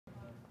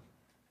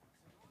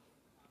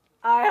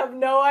I have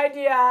no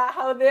idea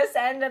how this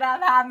ended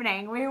up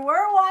happening. We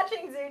were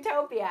watching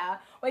Zootopia,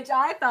 which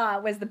I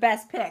thought was the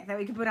best pick that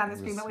we could put on the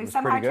screen, but we've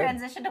somehow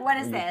transitioned to what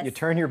is this? You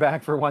turn your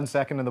back for 1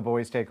 second and the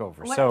boys take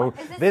over. What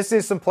is this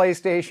is some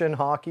PlayStation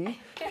hockey,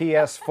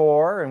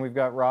 PS4, and we've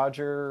got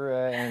Roger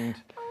and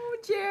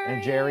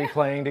Jerry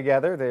playing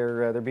together.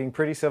 They're being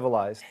pretty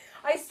civilized.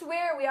 I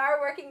swear we are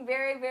working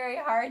very, very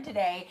hard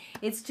today.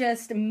 It's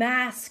just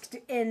masked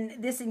in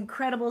this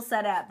incredible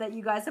setup that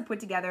you guys have put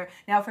together.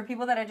 Now, for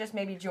people that are just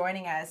maybe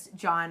joining us,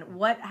 John,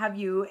 what have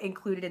you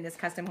included in this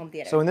custom home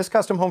theater? So in this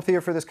custom home theater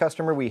for this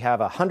customer, we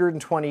have a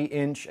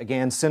 120-inch,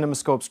 again,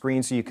 CinemaScope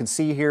screen. So you can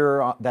see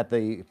here that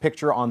the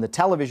picture on the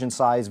television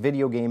size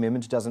video game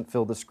image doesn't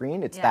fill the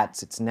screen. It's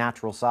that's its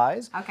natural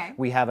size. Okay.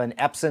 We have an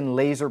Epson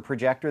laser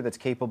projector that's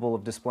capable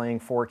of displaying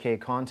 4K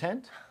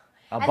content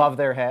above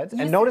their heads.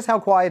 And notice how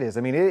quiet it is.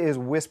 I mean, it is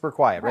whisper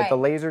quiet, right? The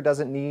laser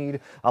doesn't need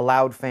a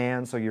loud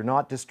fan, so you're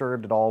not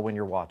disturbed at all when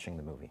you're watching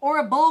the movie. Or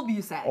a bulb,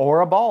 you said. Or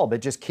a bulb.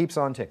 It just keeps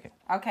on ticking.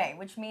 Okay,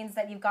 which means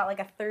that you've got like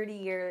a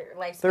 30-year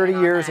lifespan 30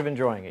 years of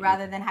enjoying it.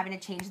 Rather than having to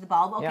change the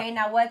bulb. Okay,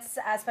 now what's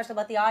special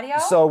about the audio?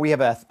 So we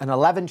have an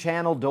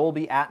 11-channel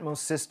Dolby Atmos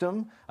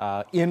system,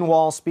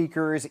 in-wall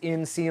speakers,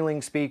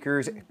 in-ceiling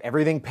speakers,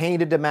 everything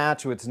painted to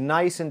match, so it's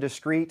nice and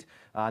discreet,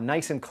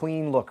 nice and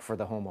clean look for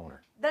the homeowner.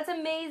 That's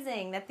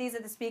amazing that these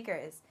are the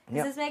speakers.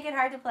 Does this make it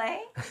hard to play?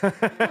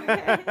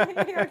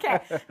 Okay.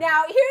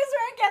 Now, here's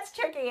where it gets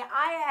tricky.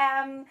 I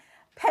am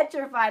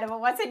petrified about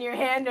what's in your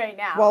hand right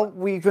now. Well,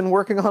 we've been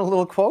working on a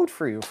little quote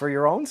for you for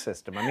your own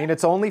system. I mean,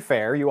 it's only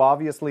fair. You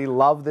obviously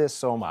love this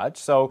so much,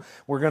 so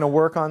we're going to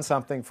work on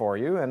something for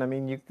you, and I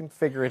mean, you can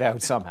figure it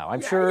out somehow.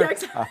 I'm sure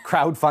a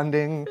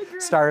crowdfunding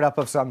startup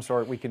of some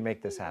sort, we can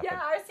make this happen.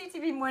 Yeah, our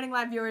CTV Morning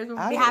Live viewers will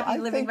be happy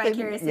living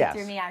vicariously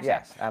through me, I'm sure.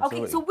 Yes,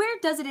 absolutely. Okay, so where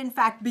does it in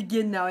fact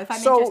begin, though, if I'm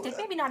interested?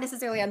 Maybe not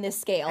necessarily on this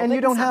scale. And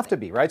you don't have to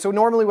be, right? So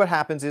normally what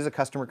happens is a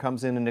customer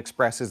comes in and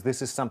expresses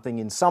this is something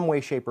in some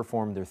way, shape, or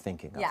form they're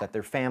thinking of, that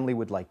their family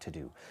would like to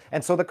do.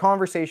 And so the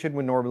conversation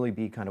would normally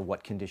be kind of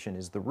what condition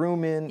is the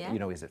room in, you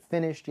know, is it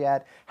finished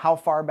yet? How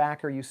far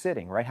back are you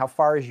sitting, right? How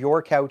far is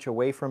your couch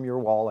away from your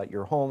wall at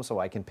your home so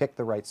I can pick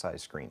the right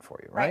size screen for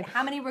you, right?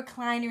 How many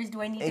recliners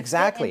do I need to fit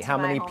Exactly. How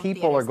many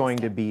people are going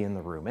to be in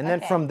the room? And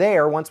then from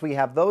there, once we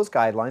have those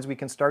guidelines, we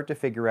can start to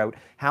figure out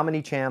how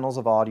many channels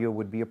of audio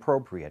would be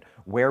appropriate,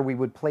 where we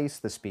would place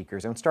the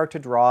speakers, and start to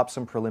draw up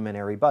some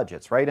preliminary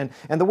budgets, right?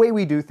 And the way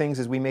we do things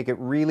is we make it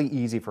really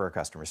easy for our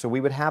customers. So we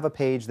would have a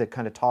page that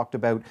kind of talked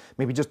about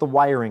maybe just the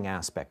wiring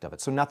aspect of it,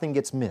 so nothing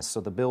gets missed,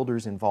 so the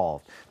builder's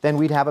involved. Then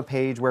we'd have a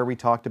page where we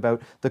talked about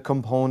the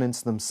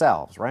components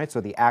themselves, right?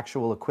 So the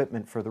actual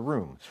equipment for the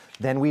room.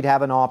 Then we'd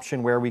have an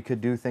option where we could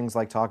do things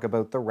like talk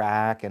about the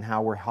rack and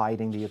how we're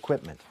hiding the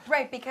equipment.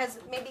 Right, because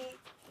maybe...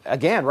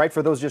 Again, right,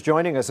 for those just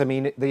joining us, I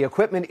mean, the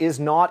equipment is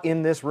not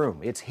in this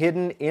room. It's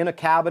hidden in a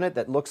cabinet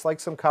that looks like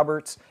some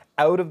cupboards,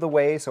 out of the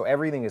way, so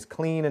everything is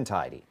clean and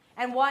tidy.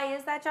 And why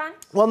is that, John?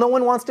 Well, no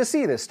one wants to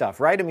see this stuff,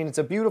 right? I mean, it's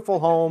a beautiful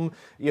home.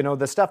 You know,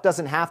 the stuff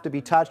doesn't have to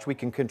be touched. We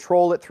can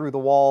control it through the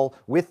wall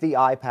with the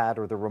iPad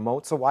or the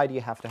remote, so why do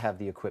you have to have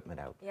the equipment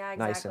out? Yeah,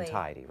 exactly. Nice and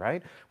tidy,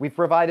 right? We've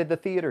provided the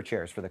theater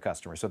chairs for the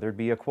customer, so there'd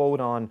be a quote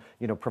on,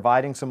 you know,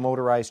 providing some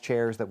motorized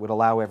chairs that would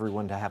allow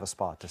everyone to have a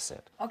spot to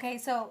sit. Okay,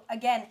 so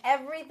again,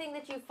 everything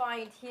that you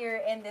find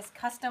here in this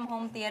custom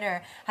home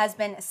theater has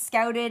been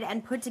scouted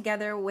and put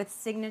together with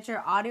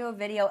Signature Audio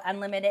Video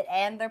Unlimited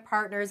and their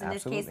partners. In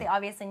this case, they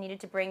obviously needed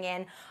to bring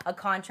in a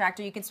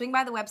contractor. You can swing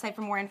by the website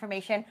for more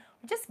information.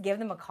 Just give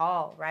them a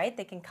call, right?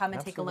 They can come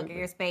and take a look at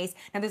your space.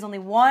 Now, there's only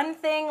one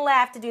thing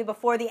left to do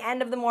before the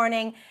end of the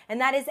morning, and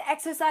that is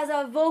exercise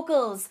our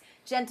vocals.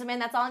 Gentlemen,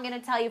 that's all I'm going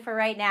to tell you for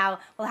right now.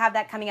 We'll have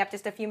that coming up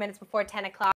just a few minutes before 10 o'clock.